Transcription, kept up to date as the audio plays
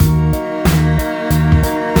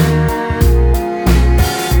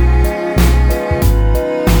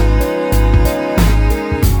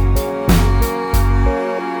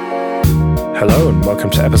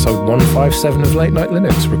to episode 157 of Late Night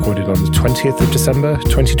Linux, recorded on the 20th of December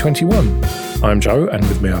 2021. I'm Joe, and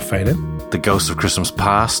with me are Phelan. The Ghost of Christmas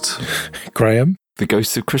Past. Graham. The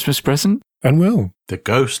Ghost of Christmas Present. And Will. The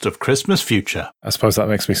Ghost of Christmas Future. I suppose that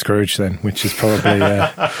makes me Scrooge then, which is probably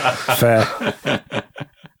fair.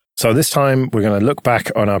 So this time we're going to look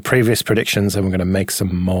back on our previous predictions and we're going to make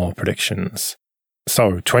some more predictions.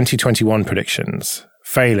 So, 2021 predictions.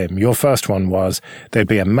 Phelim, your first one was there'd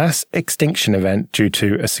be a mass extinction event due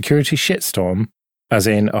to a security shitstorm, as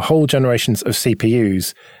in a whole generations of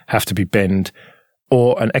CPUs have to be binned,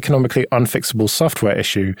 or an economically unfixable software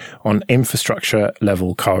issue on infrastructure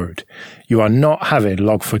level code. You are not having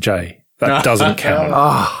Log4j. That doesn't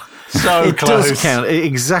count. So it close. does count. It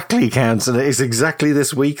exactly counts, and it's exactly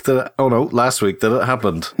this week last week that it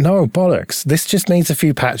happened. No, bollocks. This just needs a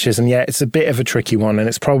few patches, and yeah, it's a bit of a tricky one, and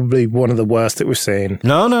it's probably one of the worst that we've seen.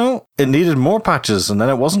 No, it needed more patches, and then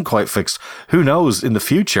it wasn't quite fixed. Who knows, in the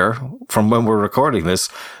future, from when we're recording this,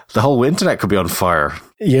 the whole internet could be on fire.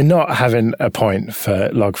 You're not having a point for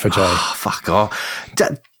Log4j. Fuck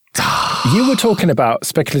off. You were talking about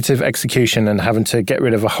speculative execution and having to get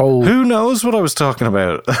rid of a whole... Who knows what I was talking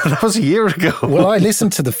about? That was a year ago. Well, I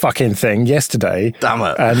listened to the fucking thing yesterday. Damn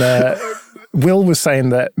it. And Will was saying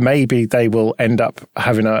that maybe they will end up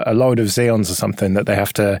having a load of Xeons or something that they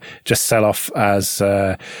have to just sell off as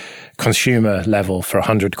consumer level for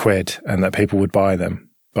 £100 and that people would buy them.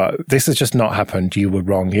 But this has just not happened. You were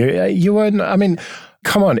wrong. You weren't... I mean,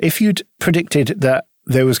 come on. If you'd predicted that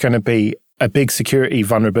there was going to be a big security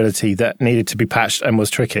vulnerability that needed to be patched and was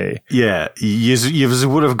tricky. Yeah, you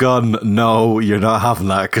would have gone, no, you're not having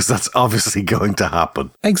that, because that's obviously going to happen.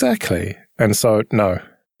 Exactly. And so, no,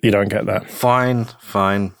 you don't get that. Fine.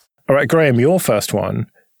 All right, Graham, your first one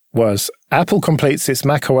was Apple completes its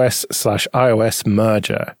macOS/iOS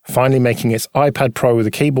merger, finally making its iPad Pro with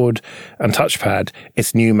a keyboard and touchpad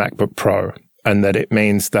its new MacBook Pro, and that it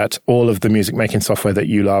means that all of the music-making software that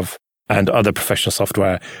you love and other professional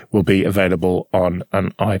software will be available on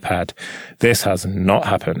an iPad. This has not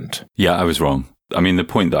happened. Yeah, I was wrong. I mean, the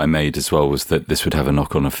point that I made as well was that this would have a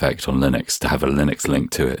knock-on effect on Linux, to have a Linux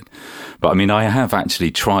link to it. But I mean, I have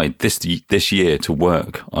actually tried this year to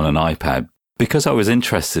work on an iPad because I was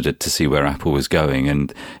interested to see where Apple was going,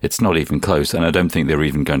 and it's not even close, and I don't think they're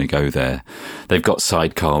even going to go there. They've got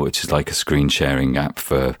Sidecar, which is like a screen-sharing app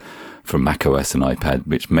for macOS and iPad,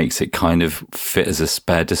 which makes it kind of fit as a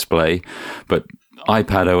spare display. But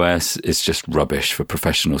iPad OS is just rubbish for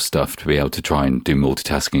professional stuff, to be able to try and do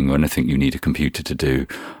multitasking or anything you need a computer to do.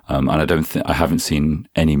 And I haven't seen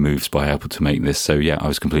any moves by Apple to make this. So yeah, I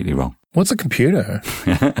was completely wrong. What's a computer?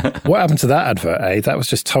 What happened to that advert, eh? That was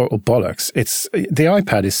just total bollocks. The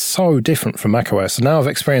iPad is so different from macOS. And now I've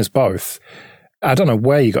experienced both. I don't know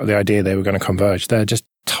where you got the idea they were going to converge. They're just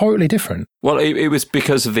totally different. Well, it was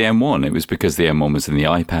because of the M1. It was because the M1 was in the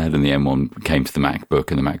iPad and the M1 came to the MacBook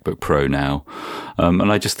and the MacBook Pro now.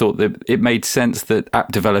 And I just thought that it made sense that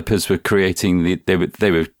app developers were creating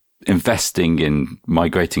they were investing in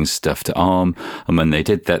migrating stuff to ARM. And when they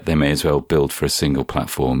did that, they may as well build for a single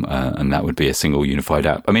platform. And that would be a single unified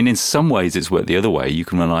app. I mean, in some ways, it's worked the other way. You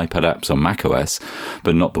can run iPad apps on macOS,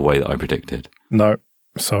 but not the way that I predicted. No.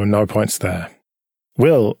 So no points there.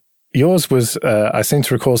 Will, yours was, I seem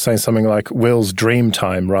to recall saying something like Will's dream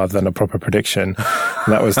time rather than a proper prediction.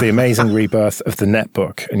 And that was the amazing rebirth of the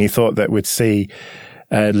netbook. And you thought that we'd see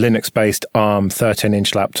a Linux-based ARM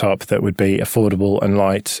 13-inch laptop that would be affordable and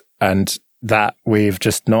light. And that we've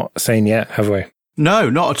just not seen yet, have we? No,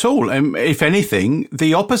 not at all. If anything,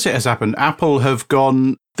 the opposite has happened. Apple have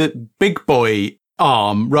gone the big boy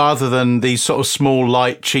ARM rather than these sort of small,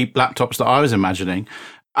 light, cheap laptops that I was imagining.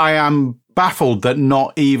 I am baffled that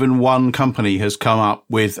not even one company has come up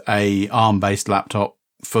with a ARM-based laptop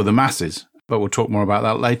for the masses. But we'll talk more about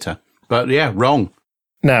that later. But yeah, wrong.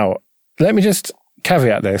 Now, let me just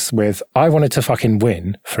caveat this with, I wanted to fucking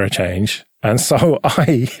win for a change. And so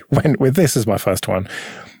I went with this as my first one.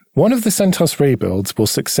 One of the CentOS rebuilds will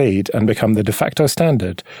succeed and become the de facto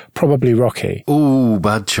standard, probably Rocky. Ooh,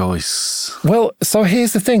 bad choice. Well, so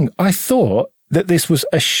here's the thing. I thought that this was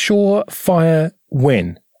a surefire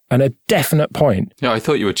win and a definite point. Yeah, I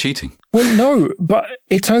thought you were cheating. Well, no, but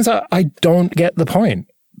it turns out I don't get the point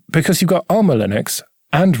because you've got Arma Linux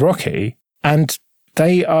and Rocky and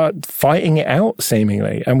they are fighting it out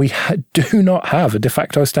seemingly. And we do not have a de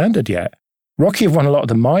facto standard yet. Rocky have won a lot of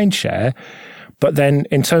the mind share, but then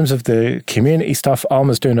in terms of the community stuff,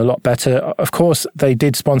 Arma's doing a lot better. Of course, they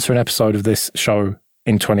did sponsor an episode of this show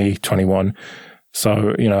in 2021.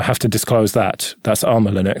 So, I have to disclose that. That's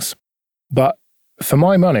Arma Linux. But for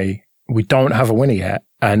my money, we don't have a winner yet.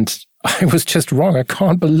 And I was just wrong. I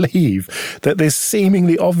can't believe that this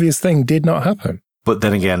seemingly obvious thing did not happen. But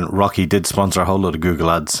then again, Rocky did sponsor a whole load of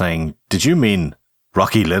Google ads saying, did you mean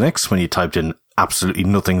Rocky Linux when you typed in absolutely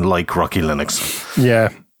nothing like Rocky Linux? Yeah.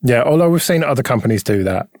 Yeah. Although we've seen other companies do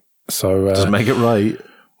that. So doesn't make it right.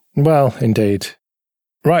 Well, indeed.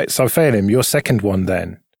 Right. So Phelim, your second one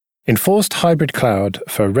then. Enforced hybrid cloud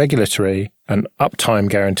for regulatory and uptime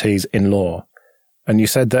guarantees in law. And you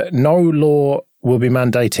said that no law will be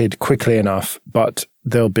mandated quickly enough, but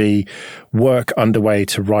there'll be work underway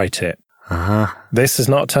to write it. This has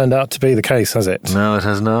not turned out to be the case, has it? No, it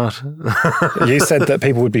has not. You said that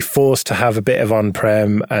people would be forced to have a bit of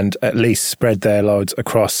on-prem and at least spread their loads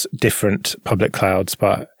across different public clouds,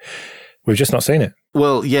 but we've just not seen it.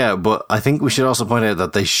 Well, yeah, but I think we should also point out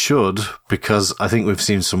that they should, because I think we've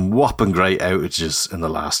seen some whopping great outages in the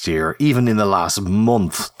last year. Even in the last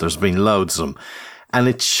month, there's been loads of them. And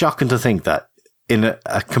it's shocking to think that in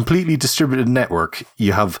a completely distributed network,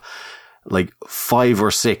 you have like 5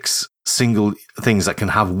 or 6 single things that can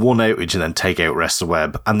have one outage and then take out rest of the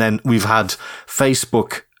web. And then we've had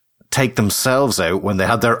Facebook take themselves out when they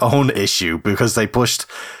had their own issue because they pushed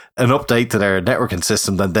an update to their networking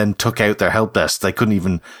system that then took out their help desk. They couldn't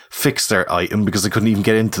even fix their item because they couldn't even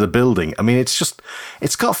get into the building. I mean,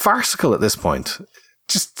 it's got farcical at this point.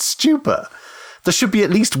 Just stupid. There should be at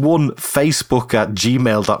least one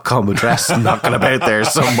Facebook@gmail.com address knocking about there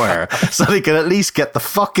somewhere so they can at least get the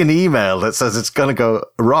fucking email that says it's going to go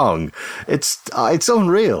wrong. It's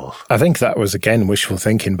unreal. I think that was, again, wishful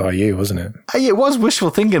thinking by you, wasn't it? It was wishful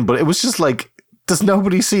thinking, but it was just like, does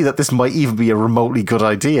nobody see that this might even be a remotely good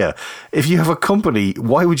idea? If you have a company,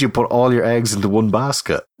 why would you put all your eggs into one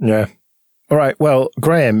basket? Yeah. All right. Well,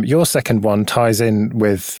 Graham, your second one ties in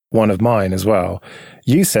with one of mine as well.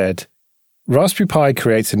 You said Raspberry Pi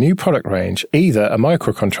creates a new product range, either a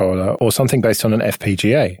microcontroller or something based on an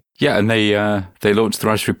FPGA. Yeah, and they launched the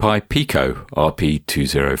Raspberry Pi Pico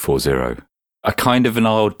RP2040. A kind of an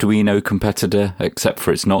Arduino competitor, except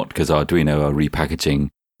for it's not, because Arduino are repackaging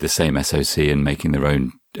the same SoC and making their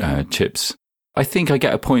own chips. I think I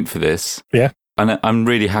get a point for this. Yeah. And I'm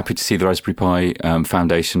really happy to see the Raspberry Pi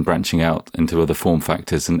Foundation branching out into other form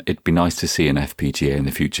factors, and it'd be nice to see an FPGA in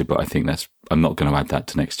the future, but I think I'm not going to add that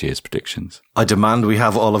to next year's predictions. I demand we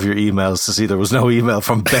have all of your emails to see there was no email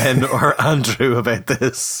from Ben or Andrew about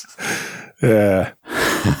this. Yeah.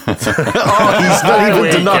 Oh, he's not even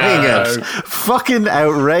denying it. Fucking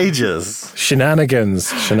outrageous.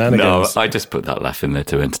 Shenanigans. No, I just put that laugh in there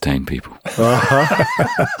to entertain people.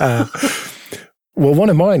 Well, one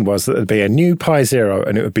of mine was that there'd be a new Pi Zero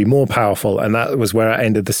and it would be more powerful, and that was where I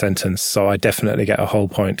ended the sentence, so I definitely get a whole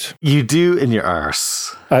point. You do in your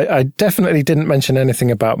arse. I definitely didn't mention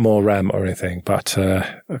anything about more RAM or anything, but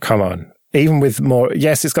come on. Even with more,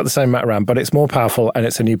 yes, it's got the same amount of RAM, but it's more powerful and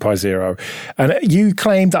it's a new Pi Zero. And you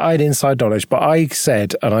claimed that I had inside knowledge, but I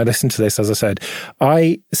said, and I listened to this, as I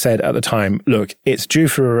said at the time, look, it's due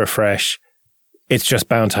for a refresh. It's just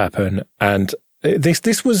bound to happen. And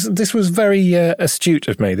this was very astute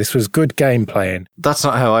of me. This was good game playing. That's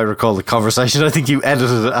not how I recall the conversation. I think you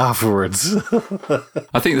edited it afterwards.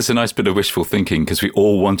 I think there's a nice bit of wishful thinking because we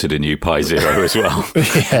all wanted a new Pi Zero as well.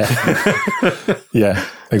 Yeah. Yeah,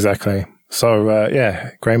 exactly. So,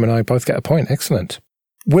 Graham and I both get a point. Excellent.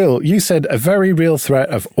 Will, you said a very real threat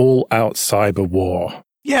of all-out cyber war.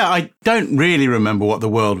 Yeah, I don't really remember what the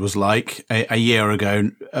world was like a year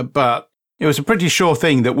ago, but it was a pretty sure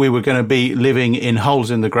thing that we were going to be living in holes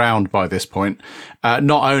in the ground by this point,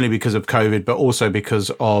 not only because of COVID, but also because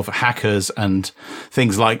of hackers and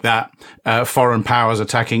things like that. Foreign powers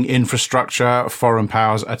attacking infrastructure, foreign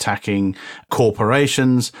powers attacking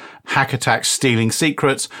corporations, hack attacks stealing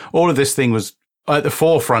secrets. All of this thing was at the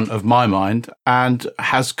forefront of my mind and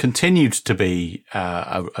has continued to be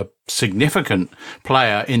a significant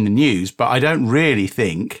player in the news. But I don't really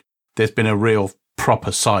think there's been a real proper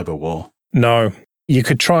cyber war. No, you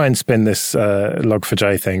could try and spin this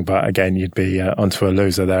Log4j thing, but again, you'd be onto a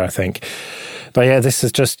loser there, I think. But yeah, this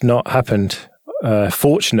has just not happened.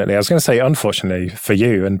 Fortunately, I was going to say unfortunately for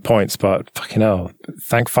you and points, but fucking hell,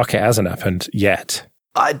 thank fuck it hasn't happened yet.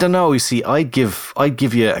 I don't know. You see, I'd give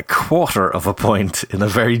you a quarter of a point in a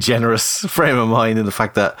very generous frame of mind in the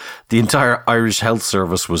fact that the entire Irish Health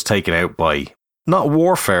Service was taken out by not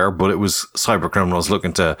warfare, but it was cyber criminals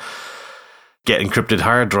looking to get encrypted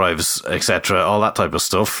hard drives, etc., all that type of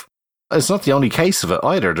stuff. It's not the only case of it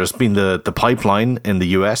either. There's been the pipeline in the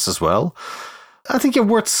US as well. I think you're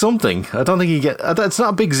worth something. I don't think you get... It's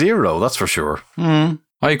not a big zero, that's for sure. I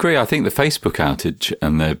agree. I think the Facebook outage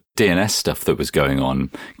and the DNS stuff that was going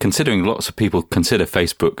on, considering lots of people consider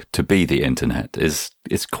Facebook to be the internet, is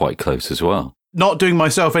quite close as well. not doing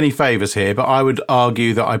myself any favours here, but I would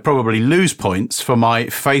argue that I probably lose points for my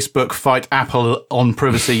Facebook fight Apple on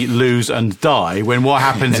privacy, lose and die, when what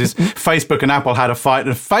happens is Facebook and Apple had a fight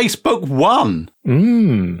and Facebook won.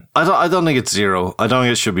 I don't think it's 0. I don't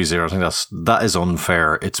think it should be 0. I think that is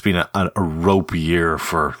unfair. It's been a ropey year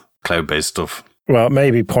for cloud-based stuff. Well,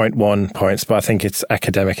 maybe 0.1 points, but I think it's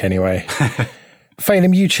academic anyway.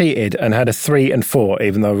 Phelim, you cheated and had a 3 and 4,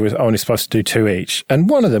 even though we were only supposed to do 2 each. And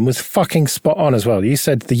one of them was fucking spot on as well. You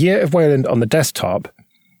said the year of Wayland on the desktop,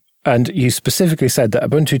 and you specifically said that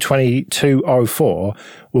Ubuntu 22.04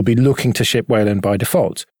 will be looking to ship Wayland by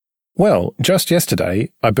default. Well, just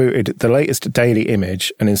yesterday, I booted the latest daily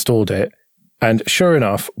image and installed it, and sure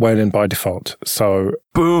enough, Wayland by default. So,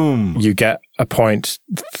 boom! You get a point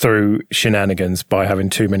through shenanigans by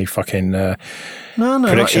having too many fucking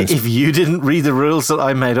predictions. If you didn't read the rules that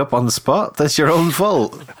I made up on the spot, that's your own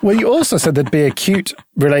fault. Well, you also said there'd be a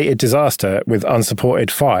Qt-related disaster with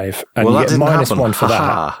unsupported 5, and you get -1 for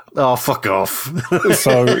that. Oh, fuck off.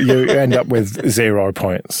 So you end up with 0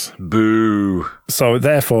 points. Boo. So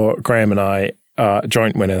therefore, Graham and I are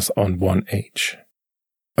joint winners on 1 each.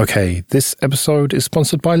 Okay, this episode is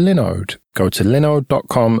sponsored by Linode. Go to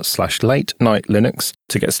linode.com/late-night-linux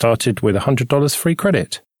to get started with $100 free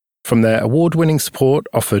credit. From their award-winning support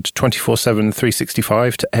offered 24/7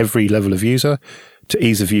 365 to every level of user, to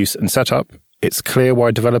ease of use and setup, it's clear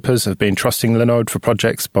why developers have been trusting Linode for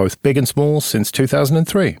projects both big and small since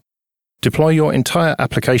 2003. Deploy your entire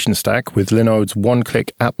application stack with Linode's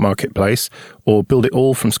one-click app marketplace, or build it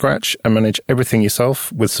all from scratch and manage everything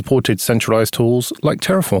yourself with supported centralized tools like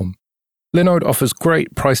Terraform. Linode offers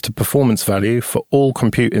great price-to-performance value for all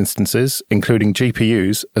compute instances, including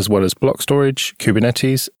GPUs, as well as block storage,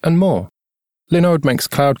 Kubernetes, and more. Linode makes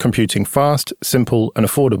cloud computing fast, simple, and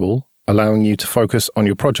affordable, allowing you to focus on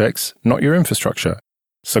your projects, not your infrastructure.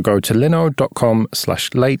 So go to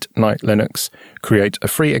linode.com/late-night-linux, create a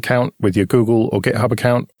free account with your Google or GitHub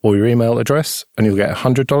account or your email address, and you'll get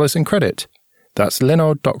 $100 in credit. That's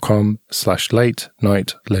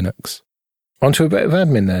linode.com/late-night-linux. On to a bit of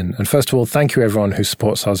admin then. And first of all, thank you everyone who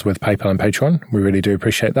supports us with PayPal and Patreon. We really do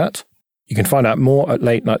appreciate that. You can find out more at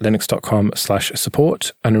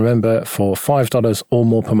latenightlinux.com/support. And remember, for $5 or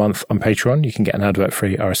more per month on Patreon, you can get an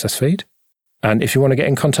advert-free RSS feed. And if you want to get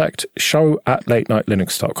in contact,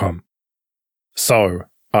 show@latenightlinux.com. So,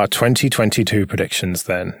 our 2022 predictions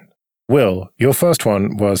then. Will, your first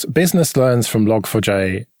one was business learns from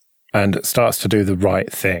Log4j and starts to do the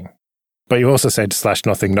right thing. But you also said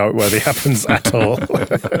 /nothing noteworthy happens at all.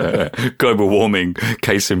 Global warming,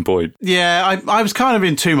 case in point. Yeah, I was kind of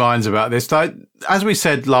in two minds about this. As we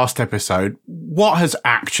said last episode, what has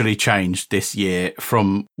actually changed this year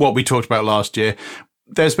from what we talked about last year?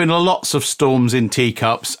 There's been lots of storms in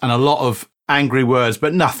teacups and a lot of angry words,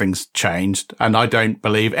 but nothing's changed. And I don't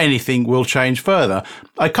believe anything will change further.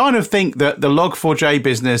 I kind of think that the Log4j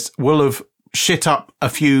business will have shit up a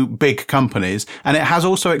few big companies, and it has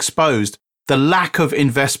also exposed the lack of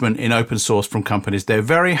investment in open source from companies. They're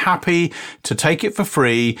very happy to take it for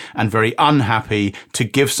free and very unhappy to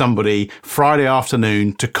give somebody Friday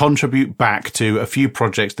afternoon to contribute back to a few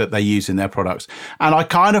projects that they use in their products. And I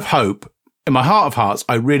kind of hope, in my heart of hearts,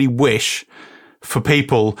 I really wish for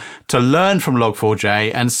people to learn from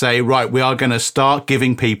Log4j and say, right, we are going to start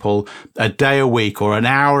giving people a day a week or an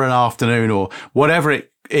hour an afternoon or whatever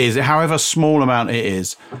it is, however small amount it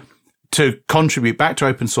is, to contribute back to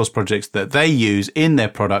open source projects that they use in their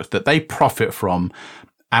products, that they profit from.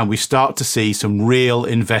 And we start to see some real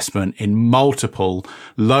investment in multiple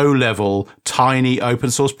low-level, tiny open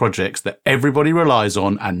source projects that everybody relies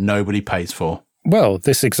on and nobody pays for. Well,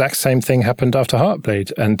 this exact same thing happened after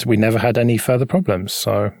Heartbleed, and we never had any further problems.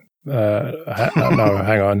 So, no,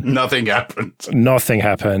 hang on. Nothing happened. Nothing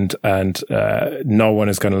happened, and no one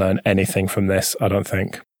is going to learn anything from this, I don't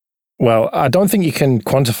think. Well, I don't think you can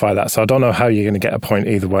quantify that, so I don't know how you're going to get a point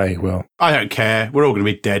either way, Will. I don't care. We're all going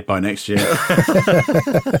to be dead by next year.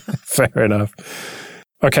 Fair enough.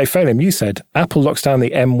 Okay, Phelim, you said Apple locks down the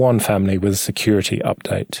M1 family with a security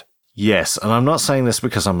update. Yes, and I'm not saying this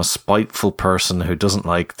because I'm a spiteful person who doesn't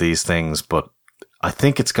like these things, but I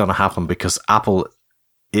think it's going to happen because Apple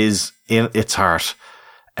is, in its heart,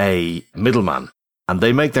 a middleman. And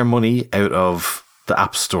they make their money out of the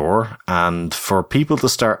App Store. And for people to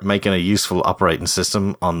start making a useful operating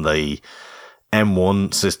system on the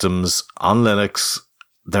M1 systems on Linux,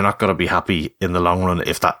 they're not going to be happy in the long run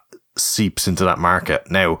if that seeps into that market.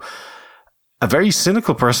 Now, a very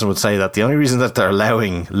cynical person would say that the only reason that they're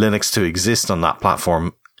allowing Linux to exist on that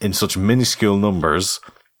platform in such minuscule numbers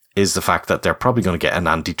is the fact that they're probably going to get an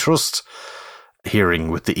antitrust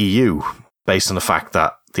hearing with the EU based on the fact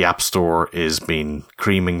that the App Store is being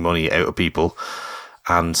creaming money out of people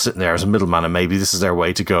and sitting there as a middleman, and maybe this is their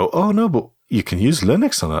way to go, oh no, but you can use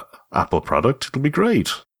Linux on an Apple product. It'll be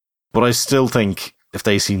great. But I still think if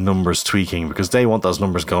they see numbers tweaking, because they want those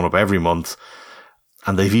numbers going up every month,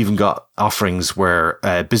 and they've even got offerings where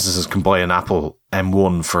businesses can buy an Apple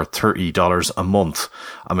M1 for $30 a month.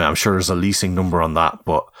 I mean, I'm sure there's a leasing number on that,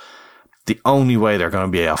 but the only way they're going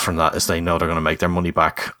to be offering that is they know they're going to make their money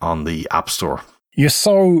back on the App Store. You're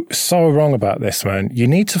so wrong about this, man. You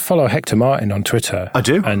need to follow Hector Martin on Twitter. I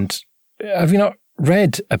do. And have you not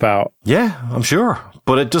read about... Yeah, I'm sure.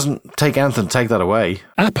 But it doesn't take anything to take that away.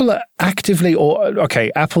 Apple are actively,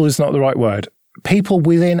 Apple is not the right word. People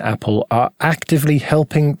within Apple are actively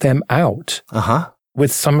helping them out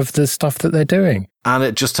with some of the stuff that they're doing. And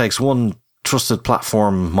it just takes one trusted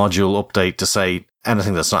platform module update to say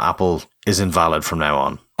anything that's not Apple is invalid from now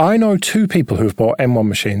on. I know 2 people who've bought M1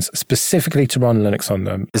 machines specifically to run Linux on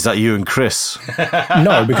them. Is that you and Chris?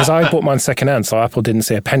 No, because I bought mine secondhand, so Apple didn't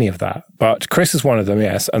see a penny of that. But Chris is one of them,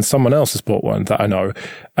 yes, and someone else has bought one that I know,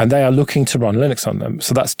 and they are looking to run Linux on them.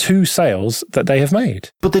 So that's 2 sales that they have made.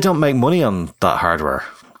 But they don't make money on that hardware.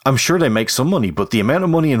 I'm sure they make some money, but the amount of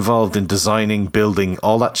money involved in designing, building,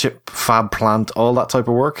 all that chip fab plant, all that type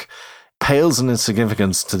of work, pales in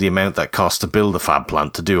insignificance to the amount that costs to build a fab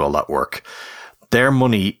plant to do all that work. Their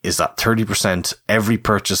money is at 30%, every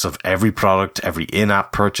purchase of every product, every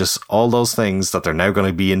in-app purchase, all those things that they're now going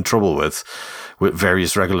to be in trouble with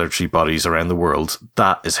various regulatory bodies around the world.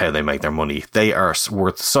 That is how they make their money. They are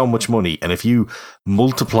worth so much money. And if you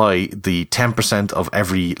multiply the 10% of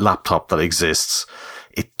every laptop that exists,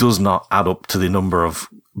 it does not add up to the number of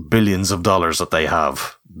billions of dollars that they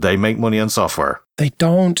have. They make money on software. They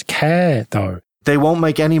don't care, though. They won't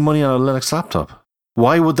make any money on a Linux laptop.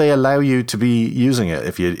 Why would they allow you to be using it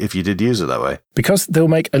if you did use it that way? Because they'll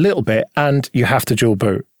make a little bit and you have to dual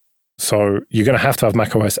boot. So you're going to have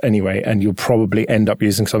macOS anyway, and you'll probably end up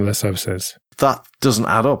using some of their services. That doesn't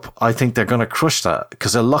add up. I think they're going to crush that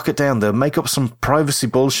because they'll lock it down. They'll make up some privacy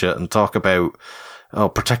bullshit and talk about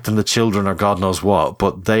protecting the children or God knows what,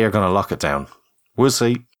 but they are going to lock it down. We'll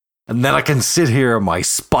see. And then I can sit here in my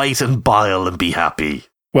spite and bile and be happy.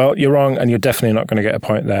 Well, you're wrong, and you're definitely not going to get a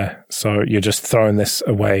point there. So you're just throwing this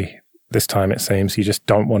away this time, it seems. You just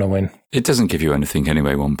don't want to win. It doesn't give you anything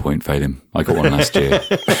anyway, 1 point, Vadim. I got one last year.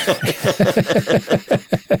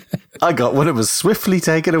 I got one. It was swiftly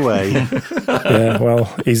taken away. Yeah,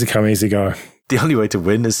 well, easy come, easy go. The only way to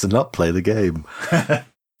win is to not play the game.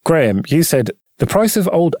 Graham, you said, the price of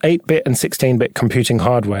old 8-bit and 16-bit computing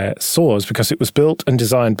hardware soars because it was built and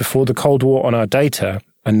designed before the Cold War on our data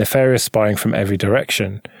and nefarious spying from every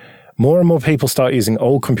direction. More and more people start using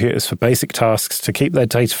old computers for basic tasks to keep their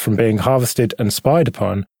data from being harvested and spied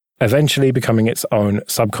upon, eventually becoming its own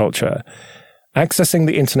subculture. Accessing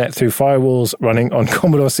the internet through firewalls running on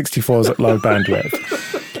Commodore 64s at low bandwidth.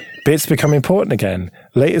 Bits become important again.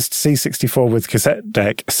 Latest C64 with cassette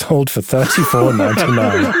deck sold for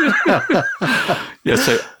 $34.99. Yeah,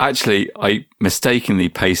 so actually, I mistakenly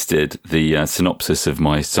pasted the synopsis of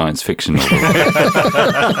my science fiction novel.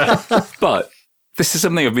 But this is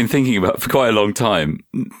something I've been thinking about for quite a long time.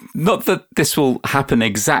 Not that this will happen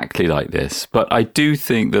exactly like this, but I do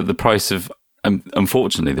think that the price of,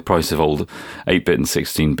 unfortunately, the price of old 8-bit and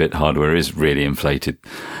 16-bit hardware is really inflated.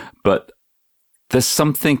 But there's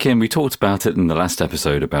something we talked about it in the last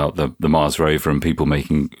episode about the Mars rover and people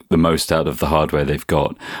making the most out of the hardware they've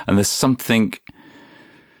got. And there's something,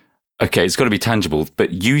 okay, it's got to be tangible,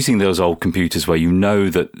 but using those old computers where you know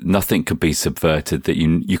that nothing could be subverted, that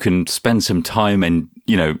you can spend some time and,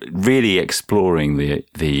 really exploring the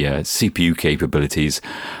CPU capabilities.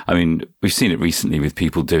 I mean, we've seen it recently with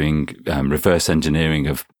people doing reverse engineering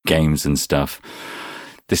of games and stuff.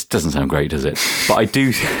 This doesn't sound great, does it? But I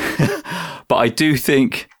do... But I do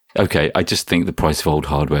think, I just think the price of old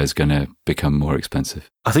hardware is going to become more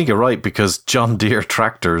expensive. I think you're right, because John Deere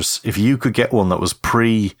tractors, if you could get one that was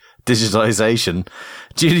pre-digitization,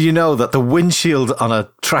 do you know that the windshield on a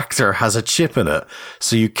tractor has a chip in it?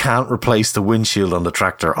 So you can't replace the windshield on the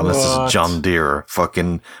tractor unless it's a John Deere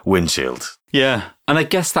fucking windshield. Yeah, and I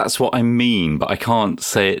guess that's what I mean, but I can't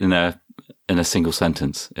say it in a single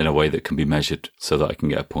sentence in a way that can be measured so that I can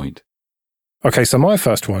get a point. Okay, so my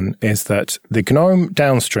first one is that the GNOME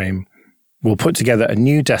Downstream will put together a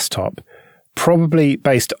new desktop, probably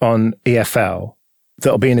based on EFL,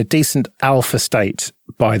 that'll be in a decent alpha state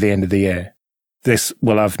by the end of the year. This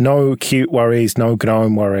will have no Qt worries, no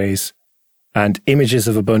GNOME worries, and images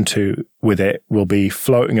of Ubuntu with it will be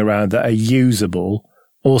floating around that are usable,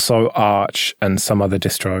 also Arch and some other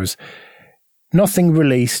distros. Nothing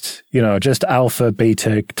released, just alpha,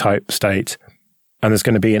 beta type state. And there's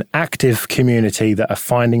going to be an active community that are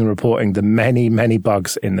finding and reporting the many, many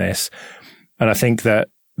bugs in this. And I think that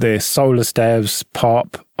the Solus devs,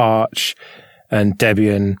 Pop, Arch, and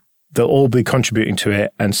Debian, they'll all be contributing to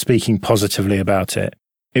it and speaking positively about it.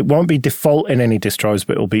 It won't be default in any distros,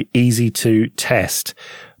 but it'll be easy to test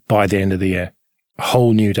by the end of the year. A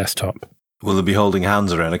whole new desktop. Will they be holding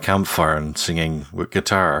hands around a campfire and singing with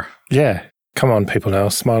guitar? Yeah. Come on, people now.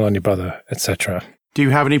 Smile on your brother, etc. Do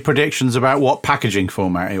you have any predictions about what packaging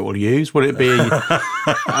format it will use? Will it be...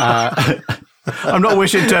 I'm not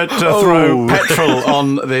wishing to throw petrol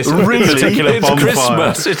on this particular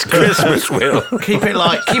bonfire. It's Christmas, Will. Keep it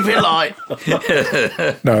light. Keep it light.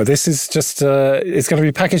 No, this is just... it's going to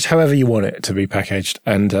be packaged however you want it to be packaged.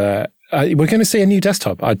 And we're going to see a new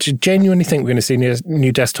desktop. I genuinely think we're going to see a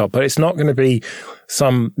new desktop, but it's not going to be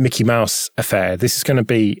some Mickey Mouse affair. This is going to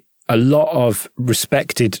be a lot of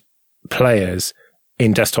respected players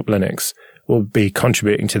in desktop Linux will be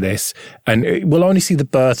contributing to this, and we'll only see the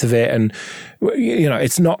birth of it. And, you know,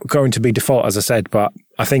 it's not going to be default, as I said, but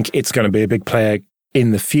I think it's going to be a big player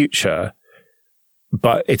in the future,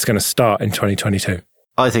 but it's going to start in 2022.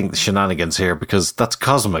 I think the shenanigans here, because that's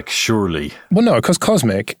Cosmic, surely. Well, no, because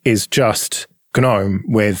Cosmic is just GNOME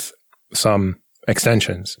with some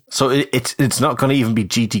extensions. So it's not going to even be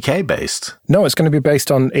GTK based? No, it's going to be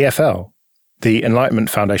based on EFL, the Enlightenment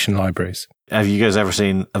Foundation libraries. Have you guys ever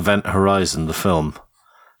seen Event Horizon, the film?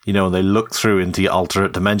 You know, they look through into the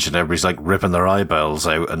alternate dimension, everybody's like ripping their eyeballs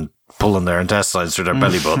out and pulling their intestines through their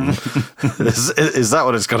belly button. Is that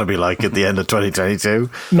what it's going to be like at the end of 2022?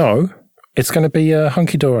 No, it's going to be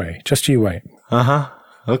hunky-dory. Just you wait. Uh-huh.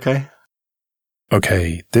 Okay.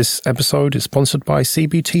 Okay, this episode is sponsored by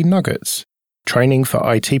CBT Nuggets, training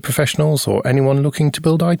for IT professionals or anyone looking to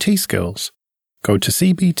build IT skills. Go to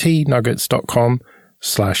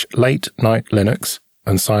cbtnuggets.com/late-night-linux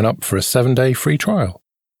and sign up for a 7-day free trial.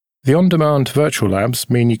 The on-demand virtual labs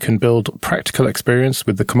mean you can build practical experience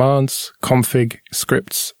with the commands, config,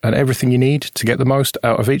 scripts, and everything you need to get the most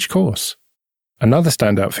out of each course. Another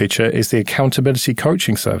standout feature is the accountability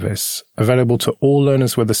coaching service, available to all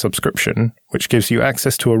learners with a subscription, which gives you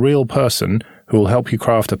access to a real person who will help you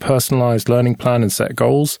craft a personalized learning plan and set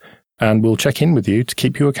goals, and will check in with you to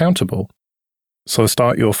keep you accountable. So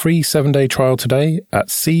start your free 7-day trial today at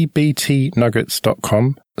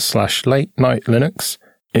cbtnuggets.com/late-night-linux.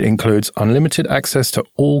 It includes unlimited access to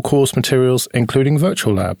all course materials, including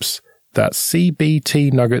virtual labs. That's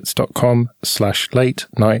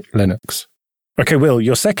cbtnuggets.com/late-night-linux. Okay, Will,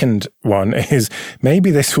 your second one is maybe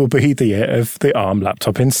this will be the year of the ARM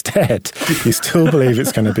laptop instead. You still believe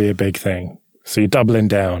it's going to be a big thing. So you're doubling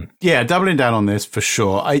down. Yeah, doubling down on this for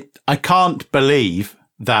sure. I can't believe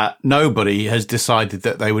that nobody has decided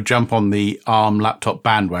that they would jump on the ARM laptop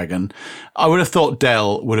bandwagon. I would have thought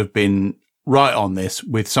Dell would have been right on this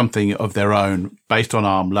with something of their own based on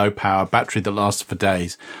ARM, low power, battery that lasts for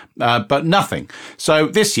days, but nothing. So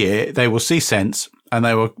this year they will see sense and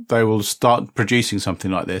they will start producing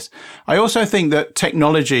something like this. I also think that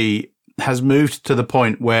technology has moved to the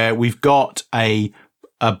point where we've got a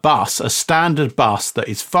standard bus that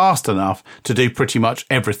is fast enough to do pretty much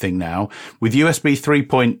everything now. With USB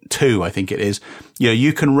 3.2, I think it is,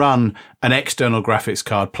 you can run an external graphics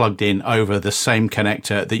card plugged in over the same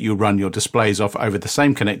connector that you run your displays off, over the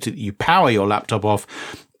same connector that you power your laptop off,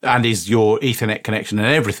 and is your Ethernet connection and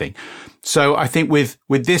everything. So I think with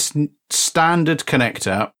this standard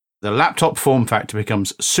connector, the laptop form factor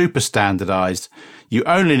becomes super standardized. You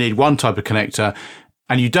only need one type of connector,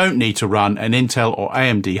 and you don't need to run an Intel or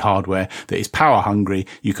AMD hardware that is power hungry.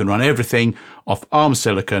 You can run everything off ARM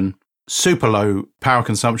silicon, super low power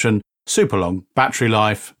consumption, super long battery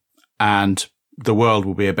life, and the world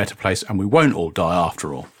will be a better place and we won't all die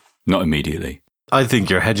after all. Not immediately. I think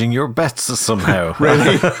you're hedging your bets somehow.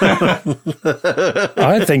 Really?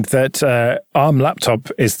 I think that ARM laptop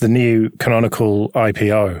is the new canonical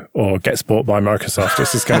IPO or gets bought by Microsoft.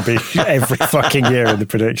 This is going to be every fucking year in the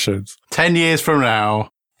predictions. 10 years from now,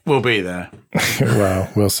 we'll be there. Well,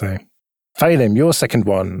 we'll see. Phelim, your second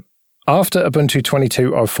one. After Ubuntu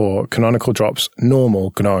 22.04, Canonical drops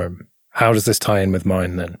normal GNOME. How does this tie in with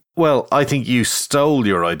mine then? Well, I think you stole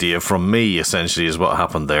your idea from me, essentially, is what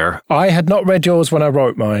happened there. I had not read yours when I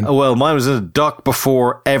wrote mine. Oh, well, mine was in a doc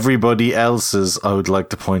before everybody else's, I would like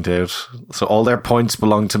to point out. So all their points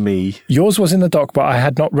belong to me. Yours was in the doc, but I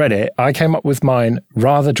had not read it. I came up with mine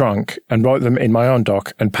rather drunk and wrote them in my own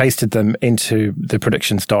doc and pasted them into the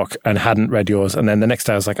predictions doc and hadn't read yours. And then the next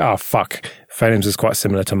day I was like, fuck, Phelim's is quite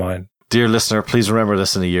similar to mine. Dear listener, please remember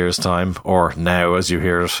this in a year's time, or now as you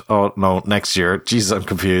hear it. Oh, no, next year. Jesus, I'm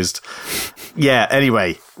confused. Yeah,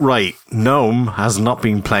 anyway, right. GNOME has not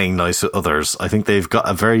been playing nice with others. I think they've got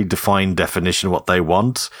a very defined definition of what they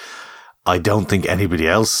want. I don't think anybody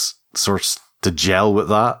else sorts to gel with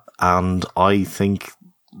that, and I think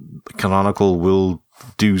Canonical will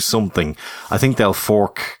do something. I think they'll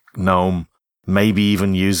fork GNOME, maybe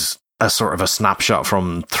even use a sort of a snapshot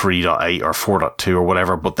from 3.8 or 4.2 or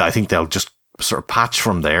whatever, but I think they'll just sort of patch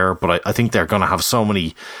from there. But I think they're going to have so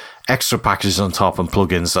many extra packages on top and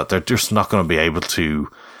plugins that they're just not going to be able to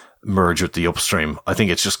merge with the upstream. I think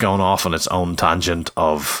it's just going off on its own tangent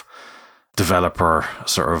of developer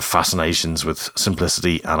sort of fascinations with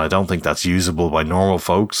simplicity, and I don't think that's usable by normal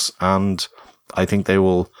folks, and I think they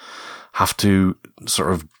will have to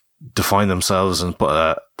sort of define themselves and put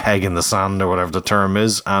a peg in the sand or whatever the term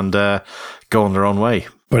is and go on their own way.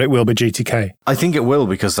 But it will be GTK. I think it will,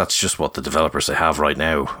 because that's just what the developers they have right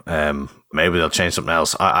now. Maybe they'll change something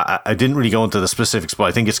else. I didn't really go into the specifics, but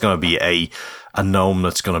I think it's going to be a GNOME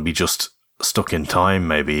that's going to be just stuck in time,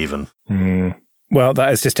 maybe even. Well,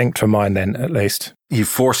 that is distinct from mine then, at least. You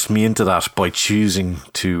forced me into that by choosing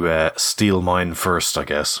to steal mine first, I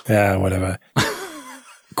guess. Yeah, whatever.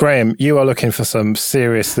 Graham, you are looking for some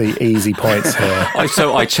seriously easy points here.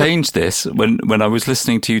 So I changed this when I was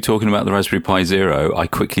listening to you talking about the Raspberry Pi Zero. I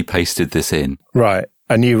quickly pasted this in. Right,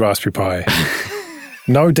 a new Raspberry Pi.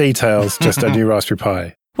 No details, just a new Raspberry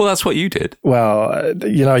Pi. Well, that's what you did. Well,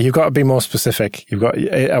 you've got to be more specific.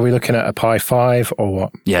 Are we looking at a Pi 5 or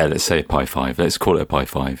what? Yeah, let's say a Pi 5. Let's call it a Pi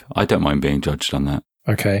 5. I don't mind being judged on that.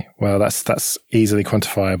 Okay, well, that's easily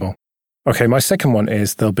quantifiable. Okay, my second one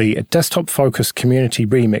is there'll be a desktop-focused community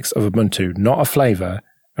remix of Ubuntu, not a flavor,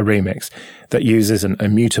 a remix, that uses an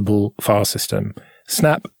immutable file system.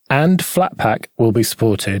 Snap and Flatpak will be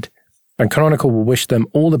supported, and Canonical will wish them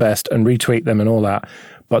all the best and retweet them and all that,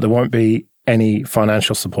 but there won't be any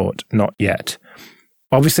financial support, not yet.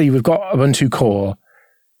 Obviously, we've got Ubuntu Core,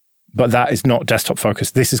 but that is not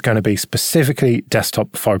desktop-focused. This is going to be specifically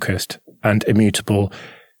desktop-focused and immutable,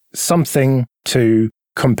 something to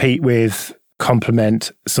compete with,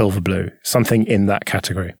 complement Silverblue, something in that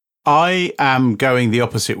category. I am going the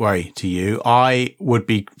opposite way to you. I would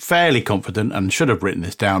be fairly confident, and should have written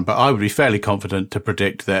this down, but I would be fairly confident to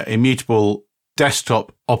predict that immutable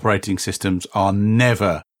desktop operating systems are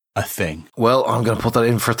never a thing. Well, I'm going to put that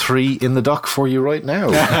in for 3 in the dock for you right now.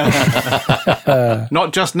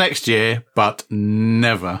 Not just next year, but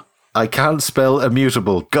never. I can't spell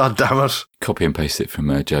immutable. God damn it. Copy and paste it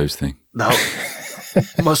from Joe's thing. No.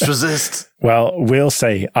 Must resist. Well, we'll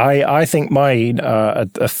see. I think mine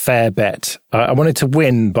a fair bet. I wanted to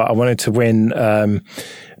win, but I wanted to win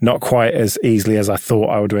not quite as easily as I thought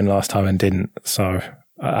I would win last time and didn't. So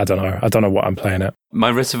I don't know. I don't know what I'm playing at.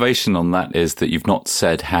 My reservation on that is that you've not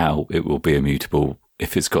said how it will be immutable.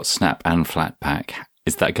 If it's got Snap and Flatpak,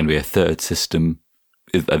 is that going to be a third system?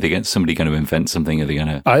 Are they somebody going to invent something? Are they going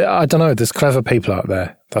to? I don't know. There's clever people out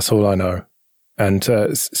there. That's all I know. And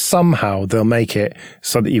somehow they'll make it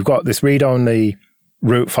so that you've got this read-only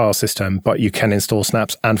root file system, but you can install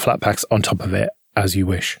snaps and Flatpaks on top of it as you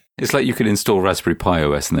wish. It's like you could install Raspberry Pi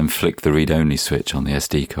OS and then flick the read-only switch on the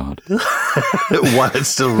SD card. While it's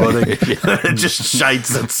still running. It just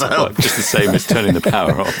shites itself. Just the same as turning the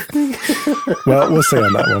power off. Well, we'll see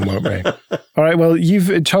on that one, won't we? All right, well,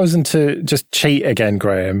 you've chosen to just cheat again,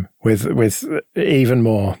 Graham, with even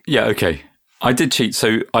more. Yeah, okay. I did cheat.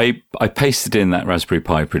 So I pasted in that Raspberry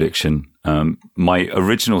Pi prediction, my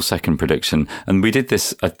original second prediction. And we did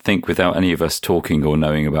this, I think, without any of us talking or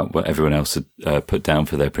knowing about what everyone else had put down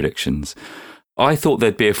for their predictions. I thought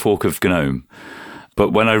there'd be a fork of GNOME.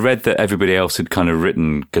 But when I read that everybody else had kind of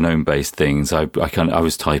written GNOME-based things, I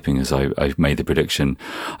was typing as I made the prediction.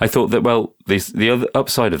 I thought that, well, the other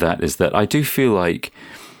upside of that is that I do feel like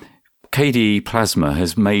KDE Plasma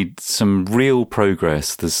has made some real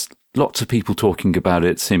progress. There's lots of people talking about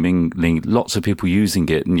it, seemingly lots of people using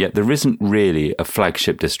it, and yet there isn't really a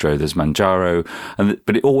flagship distro. There's Manjaro,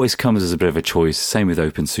 but it always comes as a bit of a choice. Same with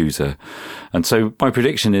OpenSUSE. And so my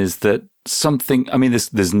prediction is that something, I mean,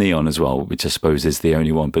 there's Neon as well, which I suppose is the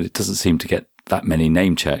only one, but it doesn't seem to get that many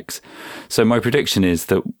name checks. So my prediction is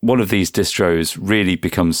that one of these distros really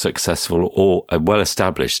becomes successful, or a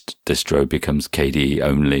well-established distro becomes KDE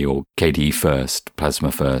only, or KDE first,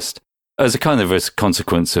 Plasma first, as a kind of a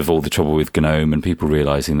consequence of all the trouble with GNOME and people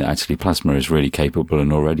realizing that actually Plasma is really capable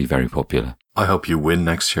and already very popular. I hope you win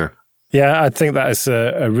next year. Yeah, I think that is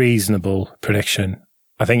a reasonable prediction.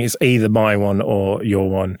 I think it's either my one or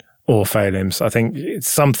your one or Phelim's. I think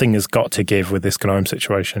something has got to give with this GNOME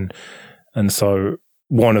situation. And so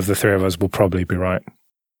one of the three of us will probably be right.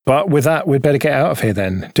 But with that, we'd better get out of here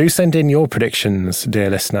then. Do send in your predictions, dear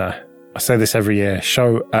listener. I say this every year,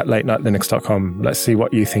 show@latenightlinux.com. Let's see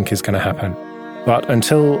what you think is going to happen. But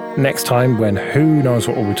until next time, when who knows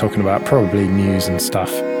what we'll be talking about, probably news and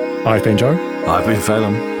stuff. I've been Joe. I've been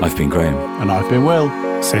Phelan. I've been Graham. And I've been Will.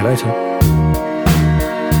 See you later.